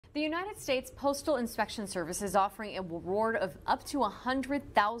The United States Postal Inspection Service is offering a reward of up to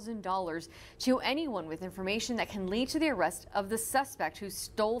 $100,000 to anyone with information that can lead to the arrest of the suspect who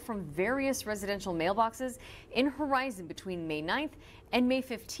stole from various residential mailboxes in Horizon between May 9th and May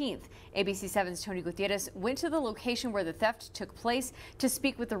 15th. ABC 7's Tony Gutierrez went to the location where the theft took place to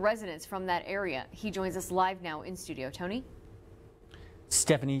speak with the residents from that area. He joins us live now in studio. Tony?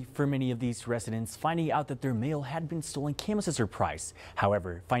 Stephanie, for many of these residents, finding out that their mail had been stolen came as a surprise.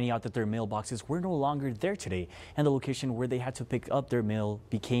 However, finding out that their mailboxes were no longer there today and the location where they had to pick up their mail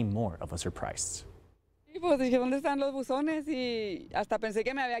became more of a surprise.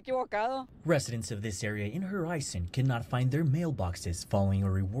 Residents of this area in Horizon could not find their mailboxes following a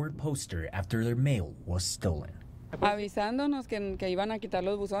reward poster after their mail was stolen.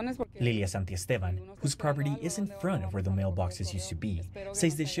 Lilia Santiesteban, whose property is in front of where the mailboxes used to be,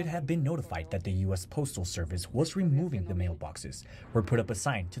 says they should have been notified that the U.S. Postal Service was removing the mailboxes or put up a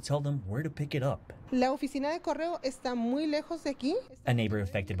sign to tell them where to pick it up. A neighbor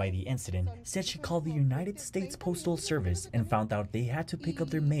affected by the incident said she called the United States Postal Service and found out they had to pick up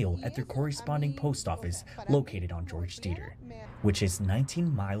their mail at their corresponding post office located on George Dieter, which is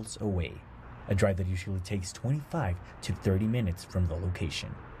 19 miles away. A drive that usually takes 25 to 30 minutes from the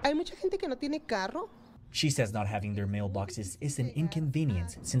location. She says not having their mailboxes is an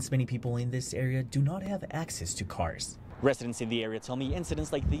inconvenience since many people in this area do not have access to cars. Residents in the area tell me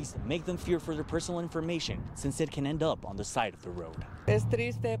incidents like these make them fear for their personal information since it can end up on the side of the road.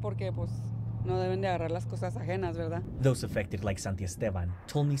 Those affected, like Santiesteban,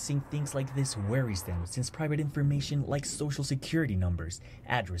 told me seeing things like this worries them since private information like social security numbers,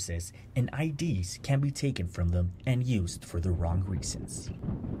 addresses, and IDs can be taken from them and used for the wrong reasons.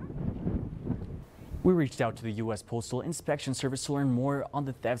 We reached out to the U.S. Postal Inspection Service to learn more on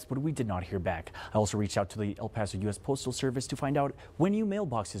the thefts, but we did not hear back. I also reached out to the El Paso U.S. Postal Service to find out when new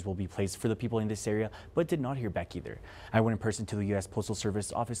mailboxes will be placed for the people in this area, but did not hear back either. I went in person to the U.S. Postal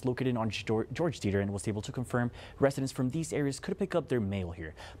Service office located on George Dieter and was able to confirm residents from these areas could pick up their mail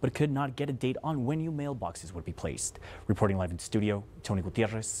here, but could not get a date on when new mailboxes would be placed. Reporting live in studio, Tony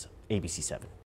Gutierrez, ABC 7.